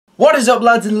What is up,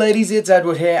 lads and ladies, it's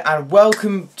Edward here and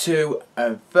welcome to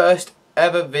a first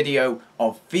ever video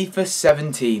of FIFA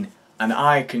 17, and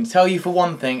I can tell you for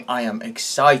one thing, I am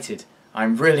excited.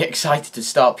 I'm really excited to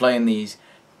start playing these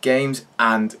games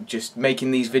and just making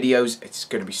these videos. It's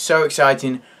going to be so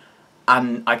exciting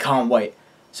and I can't wait.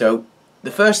 So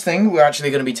the first thing we're actually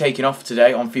going to be taking off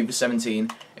today on FIFA 17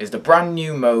 is the brand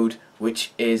new mode,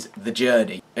 which is The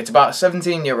Journey. It's about a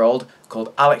 17-year-old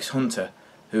called Alex Hunter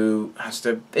who has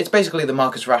to, it's basically the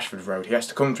Marcus Rashford road. He has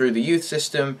to come through the youth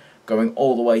system, going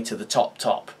all the way to the top.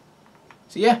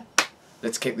 So yeah,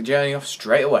 let's kick the journey off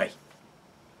straight away.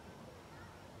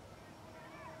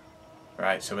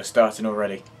 Right, so we're starting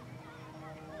already.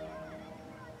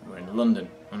 We're in London,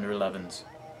 under 11s.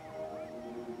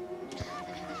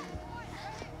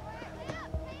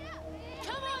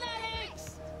 Come on,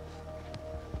 Alex!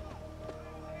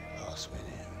 Pass me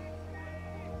in.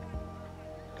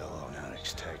 Go on,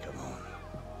 Alex, take him on.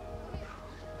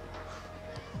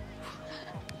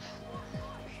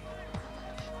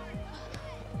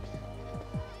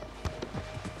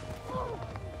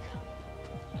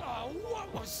 Oh,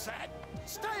 what was that?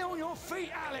 Stay on your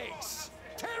feet, Alex!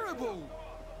 Terrible!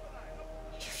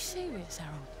 You serious,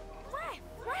 Aero?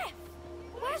 Ref!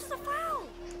 Where's the foul?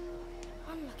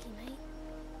 Unlucky, mate.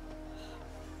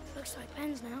 Looks like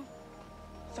pens now.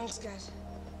 Thanks, guys.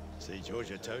 See,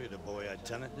 George, I told you the boy had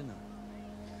talent, didn't I?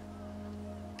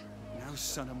 No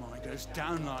son of mine goes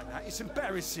down like that. It's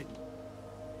embarrassing.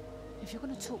 If you're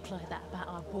going to talk like that about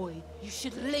our boy, you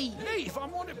should leave. Leave! I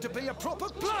want him to be a proper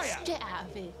player! Just get out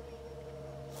of here.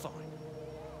 Fine.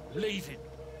 Leave him.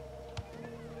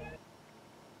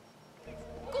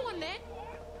 Go on then.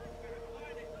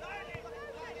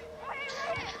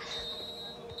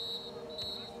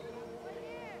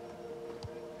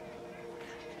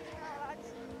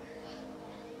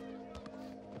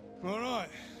 All right.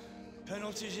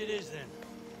 Penalties it is, then.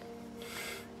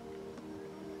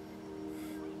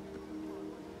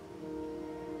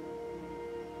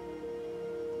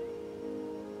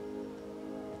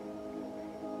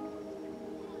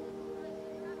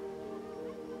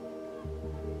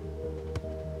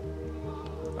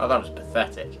 Oh, that was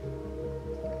pathetic.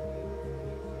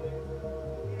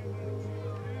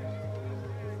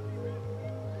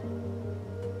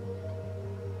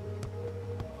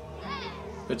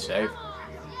 Good save.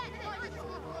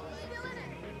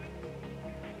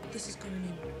 This is going in.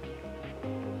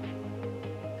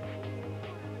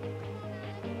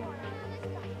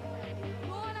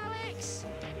 Go on, Alex.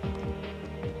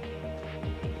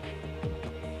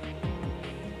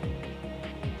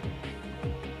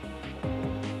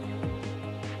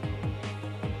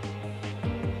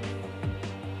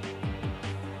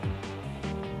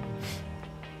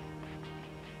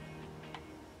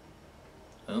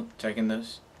 Oh, taking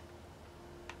this.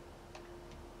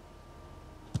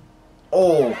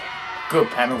 Oh, good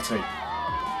penalty.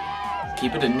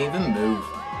 Keeper didn't even move.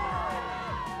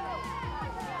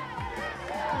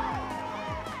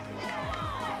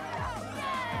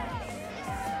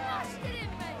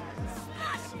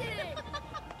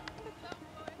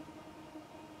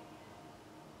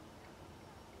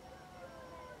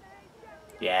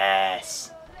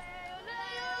 Yes.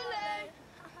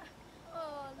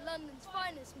 Oh, London's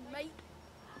finest, mate.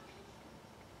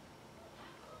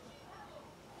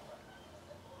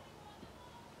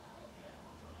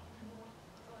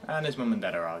 And his mum and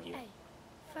dad are arguing. Hey,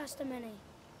 first a mini.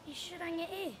 You should hang it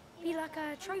here. Be like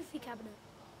a trophy cabinet.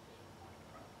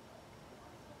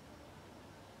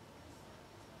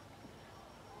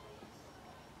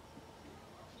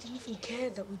 Didn't even care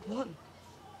that we'd won.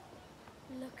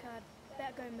 Look, I'd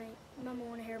better go, mate. Mum will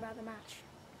want to hear about the match.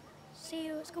 See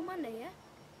you at school Monday, yeah?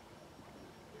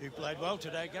 You played well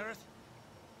today, Gareth.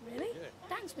 Really? Yeah.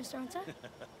 Thanks, Mr. Hunter.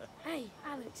 Hey,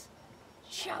 Alex.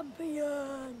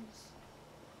 Champions!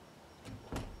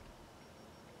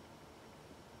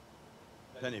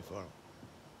 Penny for him.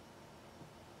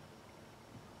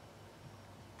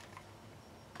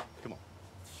 Come on.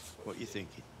 What you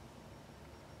thinking?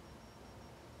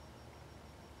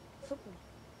 Football.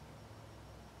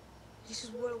 This is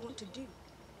what I want to do.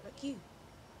 Like you.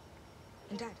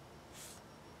 And Dad.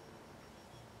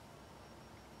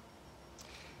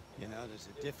 You know, there's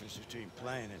a difference between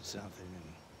playing at something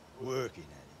and working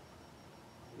at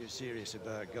it. If you're serious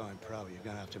about going pro, you're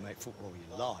going to have to make football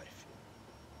your life.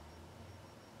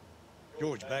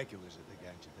 George Baker was at the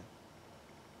game today.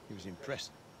 He was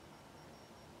impressive.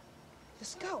 The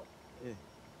scout. Yeah.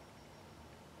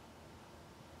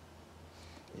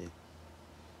 Yeah.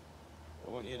 I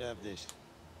want you to have this.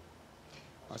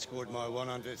 I scored my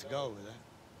 100th goal with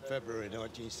that. February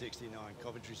 1969,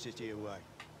 Coventry City away.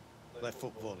 Left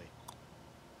foot volley.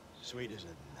 Sweet as a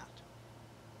nut.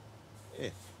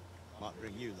 Here, might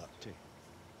bring you luck too.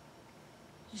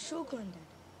 You sure, Grandad?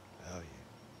 Oh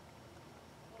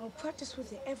yeah. I'll practice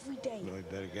with it every day. Well, you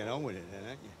better get on with it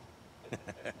then, ain't you?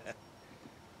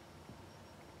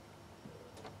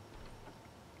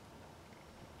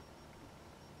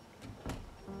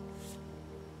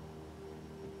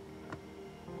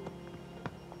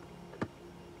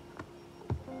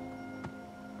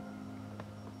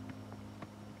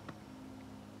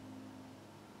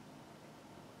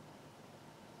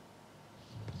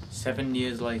 Seven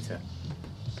years later.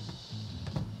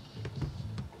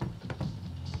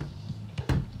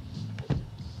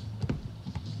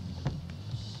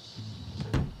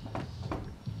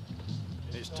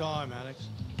 It's time, Alex.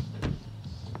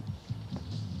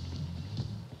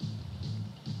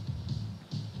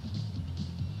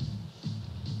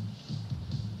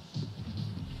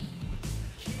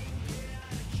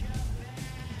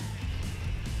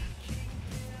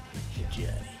 The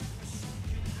journey.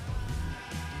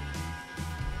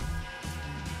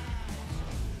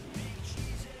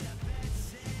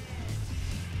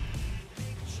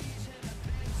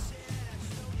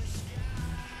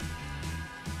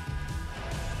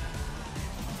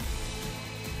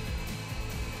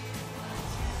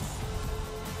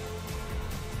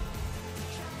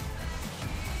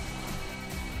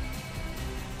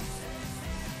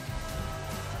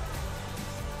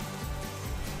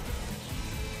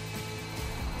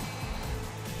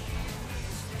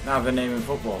 Now they're naming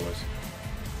footballers.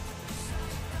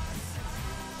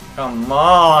 Come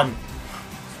on!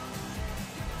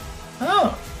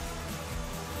 Oh!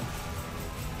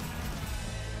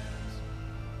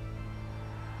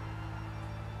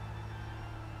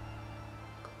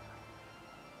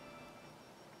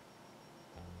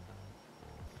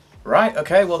 Right,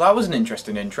 okay, well that was an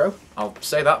interesting intro. I'll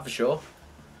say that for sure.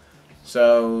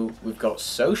 So, we've got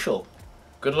social.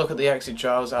 Good luck at the exit,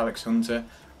 Charles. Alex Hunter.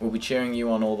 We'll be cheering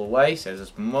you on all the way, says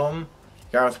his mum.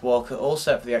 Gareth Walker, all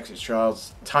set for the exit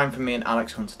trials. Time for me and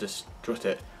Alex Hunter to strut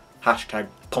it. Hashtag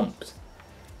pumped.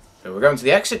 So we're going to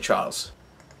the exit trials.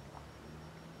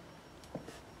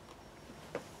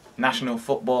 National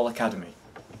Football Academy.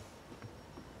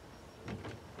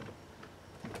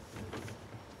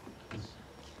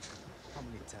 How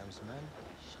many times, man?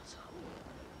 Shut up.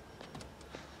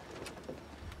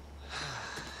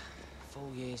 4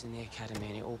 years in the academy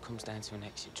and it all comes down to an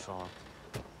exit trial.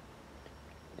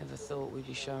 Never thought we'd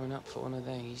be showing up for one of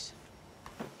these.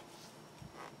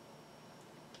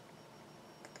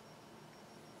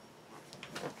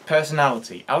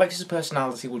 Personality. Alex's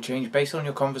personality will change based on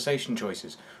your conversation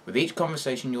choices. With each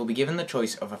conversation, you will be given the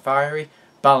choice of a fiery,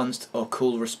 balanced, or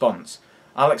cool response.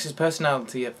 Alex's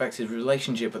personality affects his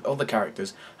relationship with other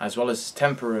characters, as well as his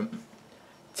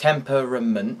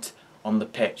temperament on the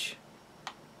pitch.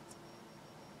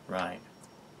 Right.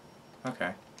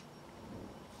 Okay.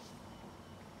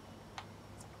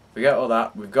 Forget all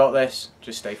that. We've got this.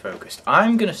 Just stay focused.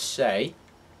 I'm going to say,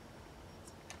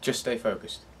 just stay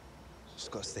focused.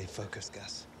 Just gotta stay focused,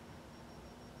 Gus.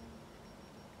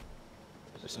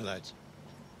 Listen, lads.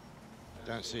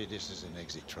 Don't see this as an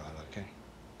exit trial, okay?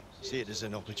 See it as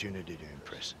an opportunity to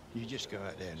impress. You just go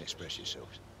out there and express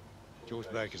yourselves. George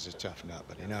Baker's a tough nut,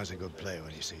 but he knows a good player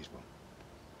when he sees one.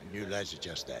 And you lads are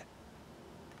just that.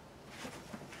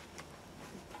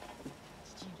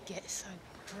 Did you get so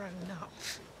grown up?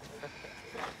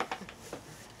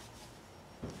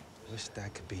 Wish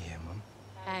Dad could be here, Mum.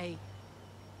 Hey.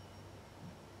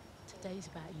 Today's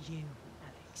about you,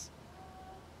 Alex.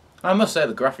 I must say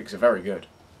the graphics are very good.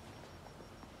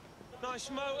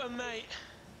 Nice motor, mate.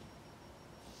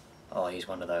 Oh, he's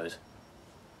one of those.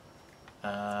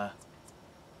 I'm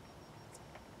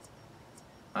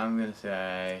gonna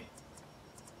say...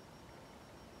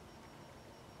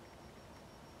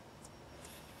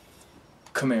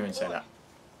 Come here and say that.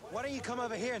 Why don't you come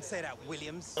over here and say that,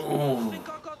 Williams? I think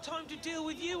I got time to deal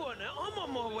with you on it. I'm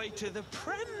on my way to the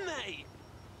Prem, mate.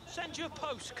 Send you a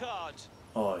postcard.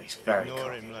 Oh, he's very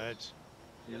Ignore cocky. him, lads.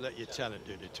 You let your talent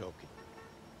do the talking.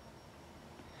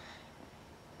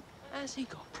 Has he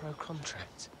got pro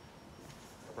contract?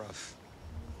 Rough.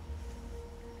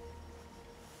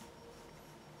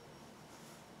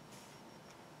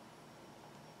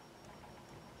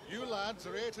 You lads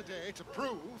are here today to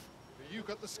prove that you've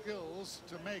got the skills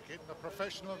to make it in a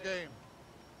professional game.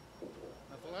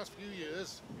 Now, for the last few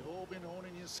years, you've all been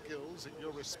honing your skills at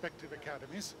your respective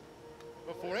academies,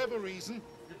 but for whatever reason,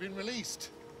 you've been released.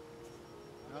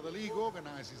 Now, the league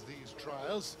organises these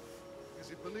trials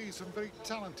because it believes some very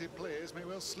talented players may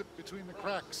well slip between the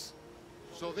cracks.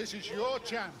 So this is your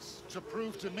chance to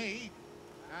prove to me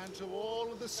And to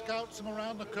all of the scouts from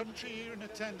around the country here in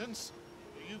attendance,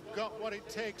 you've got what it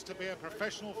takes to be a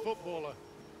professional footballer.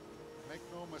 Make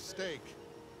no mistake,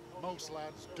 most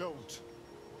lads don't.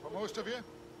 For most of you,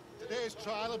 today's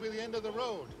trial will be the end of the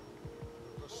road.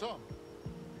 For some,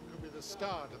 it could be the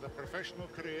start of the professional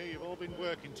career you've all been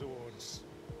working towards.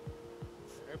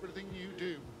 Everything you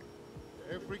do,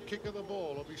 every kick of the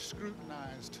ball will be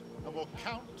scrutinized and will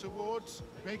count towards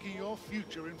making your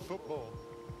future in football.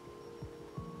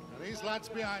 Now, these lads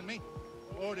behind me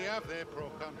already have their pro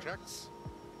contracts.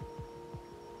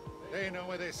 They know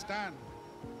where they stand.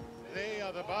 They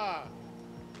are the bar.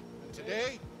 And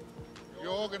today,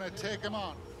 you're going to take them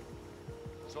on.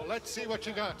 So let's see what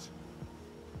you got.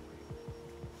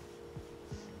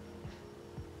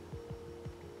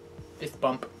 Fifth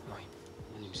bump. Right,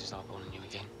 the news is up on you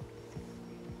again.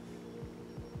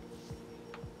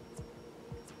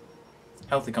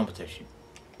 Healthy competition.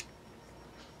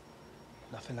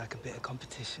 Nothing like a bit of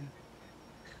competition.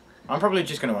 I'm probably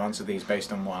just going to answer these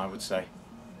based on what I would say.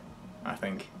 I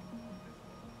think.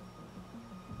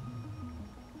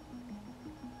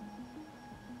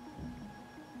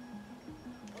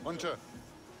 Hunter.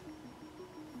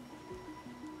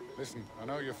 Listen, I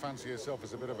know you fancy yourself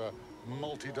as a bit of a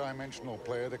multi-dimensional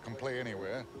player that can play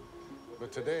anywhere,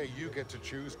 but today you get to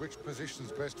choose which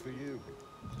position's best for you.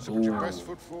 So put your best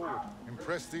foot forward.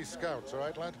 Impress these scouts, all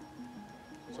right, lad?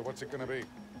 So what's it going to be?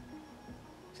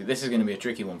 See, this is going to be a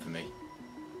tricky one for me.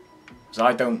 Because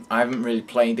I haven't really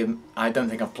played him. I don't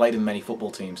think I've played in many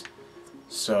football teams.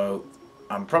 So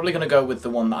I'm probably going to go with the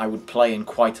one that I would play in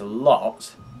quite a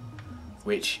lot,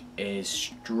 which is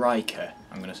striker,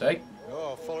 I'm going to say.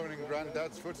 Oh, following in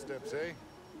Granddad's footsteps, eh?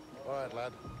 All right,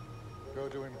 lad. Go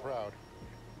do him proud.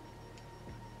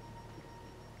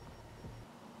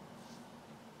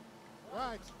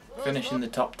 Right. Finishing the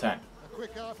top 10. A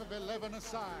quick half of 11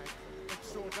 aside. Let's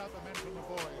sort out the men from the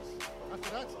boys. After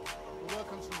that, we'll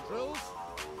work on some drills,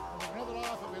 and another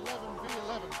half of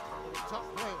 11v11 for the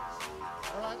top players.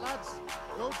 All right, lads,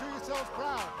 go do yourselves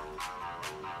proud.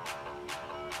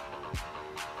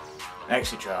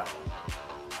 Exit try.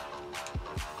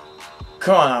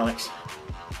 Come on, Alex.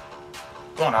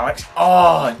 Go on, Alex.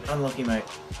 Oh, unlucky, mate.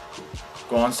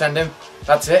 Go on, send him.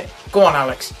 That's it. Go on,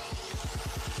 Alex.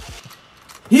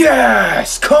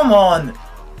 Yes! Come on!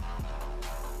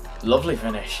 Lovely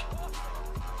finish.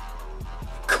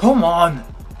 Come on!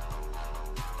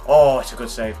 Oh, it's a good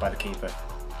save by the keeper.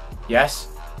 Yes.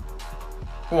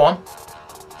 Go on.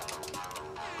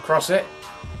 Cross it.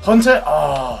 Hunter.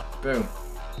 Oh, boom.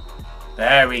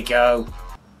 There we go.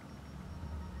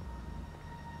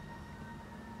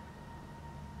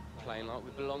 Playing like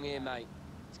we belong here, mate.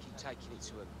 Let's keep taking it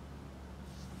to him.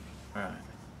 Right.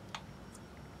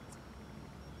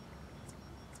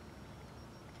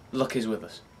 Luck is with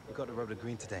us. We got the road to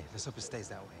green today. Let's hope it stays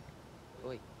that way.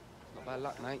 Oi, not bad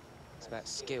luck, mate. It's about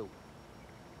skill.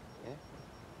 Yeah?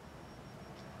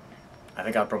 I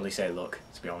think I'd probably say luck,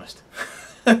 to be honest.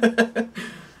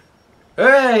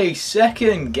 Hey,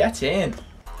 second, get in.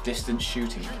 Distance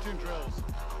shooting. Shooting drills.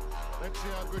 Let's see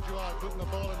how good you are putting the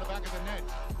ball in the back of the net.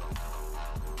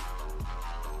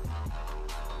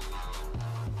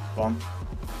 One.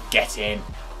 Get in.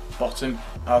 Bottom.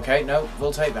 Okay, no,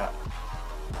 we'll take that.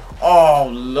 Oh,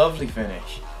 lovely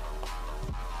finish.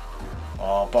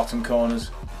 Oh, bottom corners.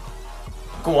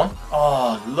 Go on.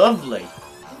 Oh, lovely.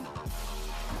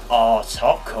 Oh,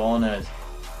 top corners.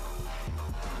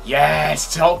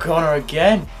 Yes, top corner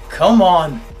again. Come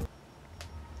on.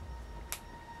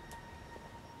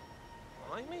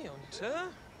 Blimey, Hunter.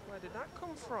 Where did that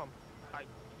come from?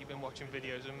 You've been watching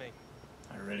videos of me.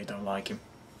 I really don't like him.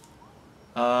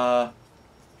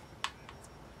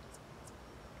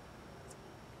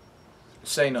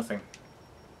 Say nothing.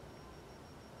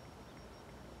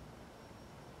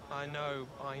 I know.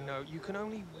 You can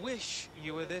only wish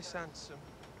you were this handsome.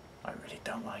 I really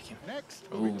don't like him. Next,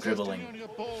 Ooh, we'll be dribbling. testing on your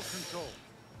ball control.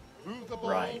 Move the ball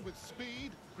Right. with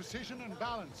speed, precision, and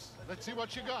balance. Let's see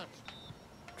what you got.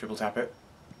 Triple tap it.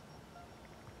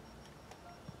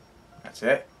 That's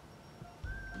it.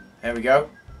 There we go.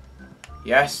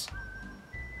 Yes.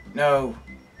 No.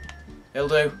 It'll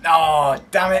do. Oh,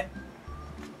 damn it.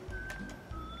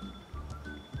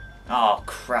 Oh,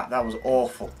 crap. That was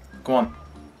awful. Go on.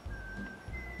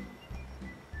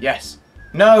 Yes.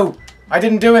 No. I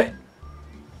didn't do it.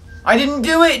 I didn't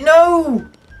do it. No.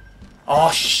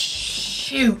 Oh,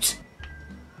 shoot.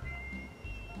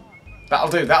 That'll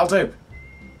do. That'll do.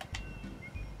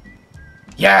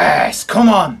 Yes. Come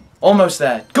on. Almost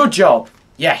there. Good job.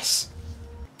 Yes.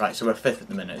 Right, so we're fifth at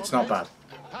the minute. It's not bad.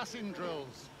 Passing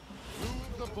drills.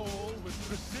 Move the ball with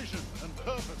precision and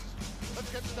purpose. Let's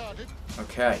get started.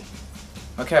 Okay.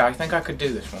 Okay, I think I could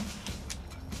do this one.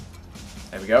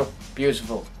 There we go.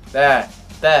 Beautiful. There.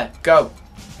 There. Go.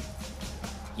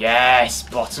 Yes.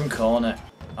 Bottom corner.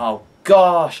 Oh,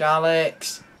 gosh,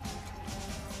 Alex.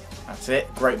 That's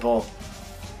it. Great ball.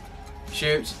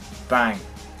 Shoot. Bang.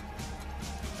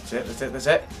 That's it. That's it. That's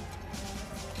it.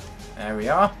 There we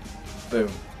are.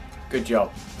 Boom. Good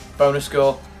job. Bonus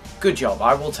score. Good job.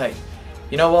 I will take.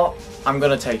 You know what? I'm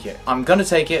going to take it. I'm going to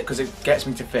take it because it gets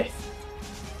me to 5th.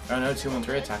 Oh no, 2 on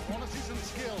 3 attacking.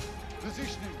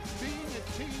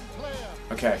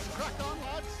 Okay.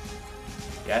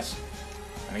 Yes.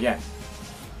 And again.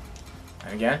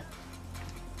 And again.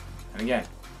 And again.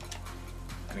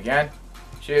 And again.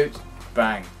 Shoot.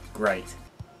 Bang. Great.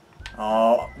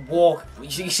 Oh, Walker.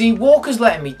 You see, Walker's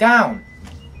letting me down.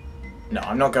 No,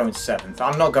 I'm not going 7th.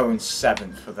 I'm not going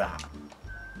 7th for that.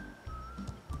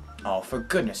 Oh, for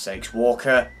goodness sakes,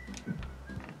 Walker.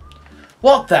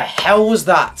 What the hell was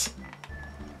that?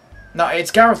 No,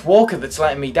 it's Gareth Walker that's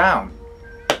letting me down.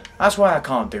 That's why I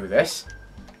can't do this.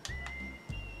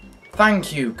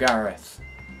 Thank you, Gareth.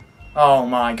 Oh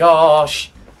my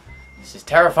gosh. This is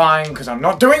terrifying because I'm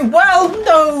not doing well.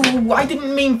 No, I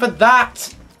didn't mean for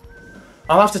that.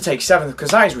 I'll have to take 7th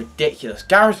because that is ridiculous.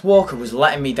 Gareth Walker was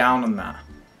letting me down on that.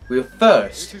 We were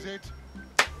first. This is it.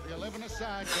 The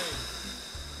 11-a-side game.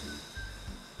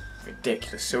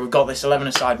 Ridiculous. So we've got this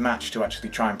 11-a-side match to actually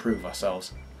try and prove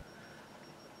ourselves.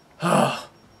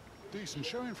 Decent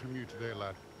showing from you today,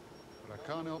 lad. But I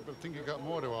can't help but think you got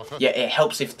more to offer. Yeah, it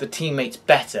helps if the teammate's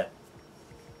better.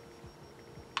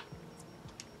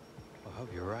 I hope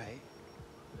you're right.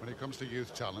 When it comes to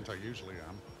youth talent, I usually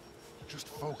am. Just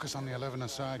focus on the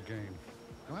 11-a-side game.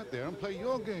 Go out there and play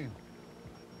your game.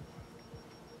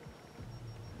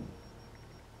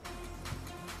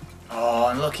 Oh,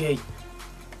 unlucky.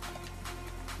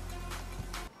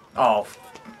 Oh,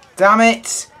 damn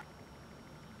it.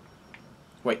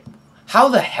 Wait, how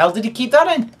the hell did he keep that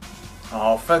in?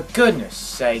 Oh, for goodness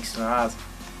sakes, lad.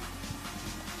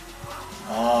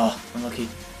 Oh, unlucky.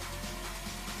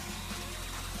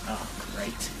 Oh,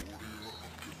 great.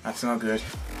 That's not good.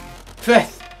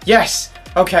 5th! Yes!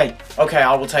 Okay, okay,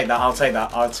 I will take that, I'll take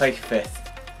that. I'll take 5th.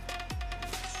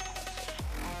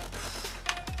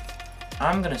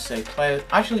 I'm gonna say player...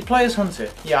 Actually, Players Hunter.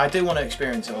 Yeah, I do want to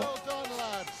experience it all. Well done,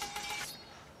 lads.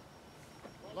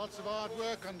 Lots of hard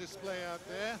work on display out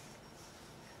there.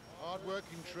 Hard work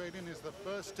in training is the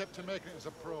first step to making it as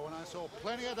a pro, and I saw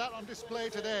plenty of that on display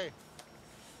today.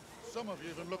 Some of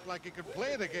you even look like you could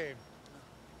play the game.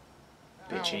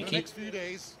 Bit Now, cheeky. the next few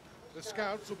days, the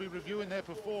scouts will be reviewing their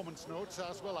performance notes,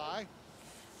 as will I.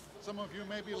 Some of you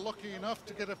may be lucky enough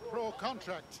to get a pro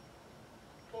contract.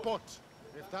 But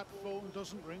if that phone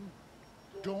doesn't ring,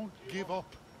 don't give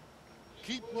up.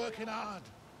 Keep working hard.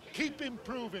 Keep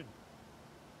improving.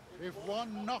 If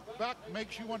one knockback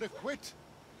makes you want to quit,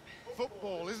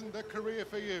 football isn't the career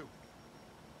for you.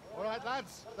 All right,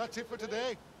 lads, that's it for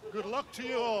today. Good luck to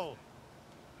you all.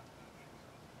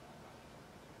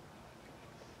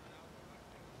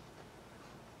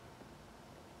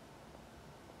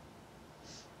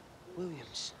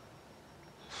 Williams.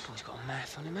 Oh, he's got a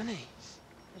mouth on him, hasn't he?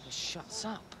 Never shuts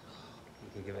up. You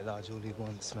can give it large all he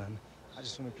wants, man. I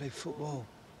just want to play football.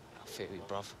 I feel you,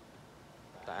 bruv.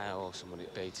 But how awesome would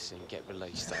it be to see him get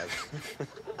released, though?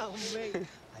 Oh, mate.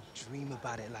 I dream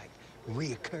about it like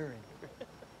reoccurring.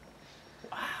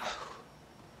 Wow.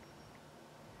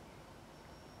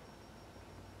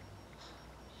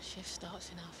 Shift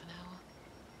starts in half an hour.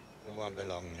 It won't be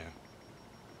long now.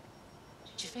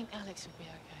 Do you think Alex will be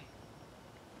okay?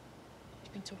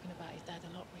 He's been talking about his dad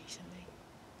a lot recently.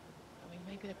 I mean,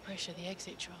 maybe the pressure the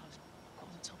exit trials got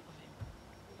on top of him.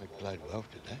 They played well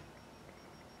today.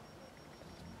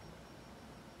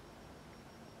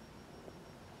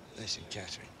 Listen,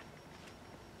 Catherine.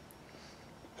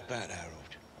 About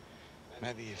Harold.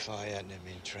 Maybe if I hadn't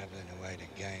been travelling away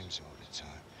to games all the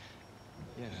time.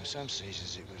 You know, some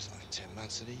seasons it was like 10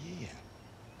 months of the year.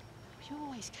 You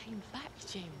always came back,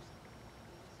 Jim.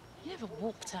 You never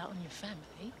walked out on your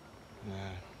family.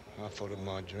 No, I followed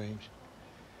my dreams.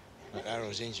 But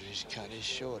Harold's injuries cut it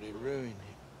short, it ruined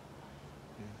it.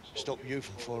 Yeah. Stopped you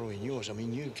from following yours. I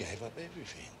mean, you gave up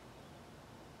everything.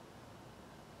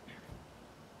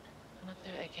 And I'll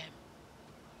do it again.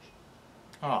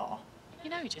 Aw. You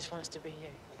know he just wants to be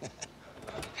you.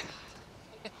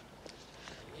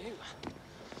 You.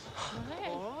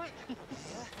 All right.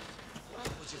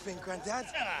 What do you think, Granddad?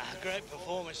 Ah, great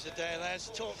performance today,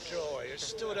 lads. Top draw. You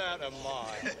stood out a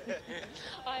mile.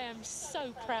 I am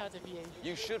so proud of you.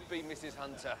 You should be, Mrs.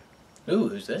 Hunter. Ooh,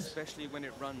 who's this? Especially when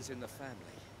it runs in the family.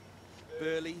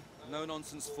 Burly,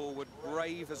 No-nonsense forward,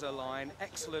 brave as a lion,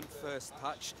 excellent first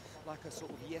touch, like a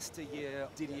sort of yesteryear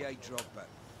Didier Drogba.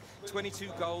 22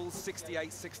 goals,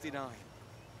 68-69.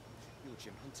 You're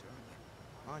Jim Hunter,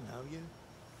 aren't you? I know you.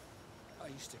 I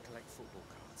used to collect football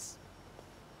cards.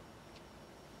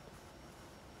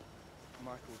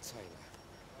 Michael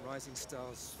Taylor, Rising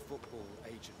Stars Football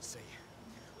Agency.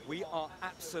 We are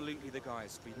absolutely the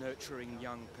guys for nurturing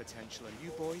young potential, and you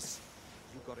boys,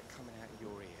 you've got it coming out of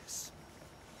your ears.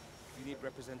 If you need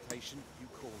representation, you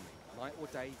call me. Night or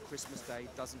day, Christmas Day,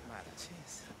 doesn't matter.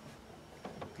 Cheers.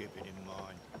 Keep it in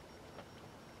mind.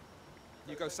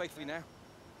 You go safely now.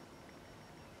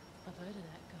 I've heard of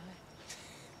that guy.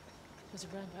 Was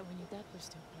around back when your dad was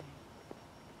still playing.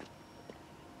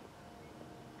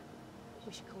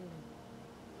 We should call him.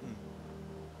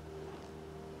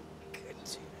 Good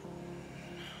tune.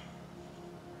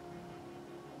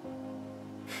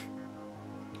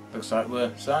 Looks like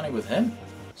we're signing with him.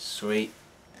 Sweet.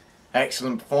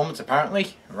 Excellent performance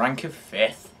apparently. Rank of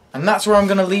 5th. And that's where I'm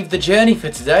going to leave the journey for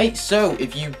today. So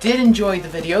if you did enjoy the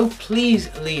video, please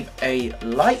leave a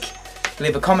like.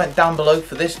 Leave a comment down below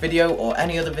for this video or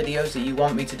any other videos that you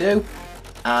want me to do.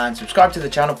 And subscribe to the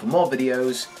channel for more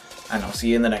videos. And I'll see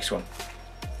you in the next one.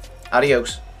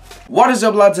 Adios. What is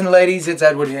up, lads and ladies, it's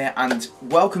Edward here and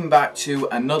welcome back to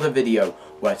another video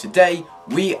where today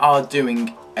we are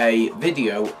doing a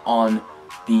video on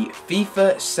the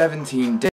FIFA 17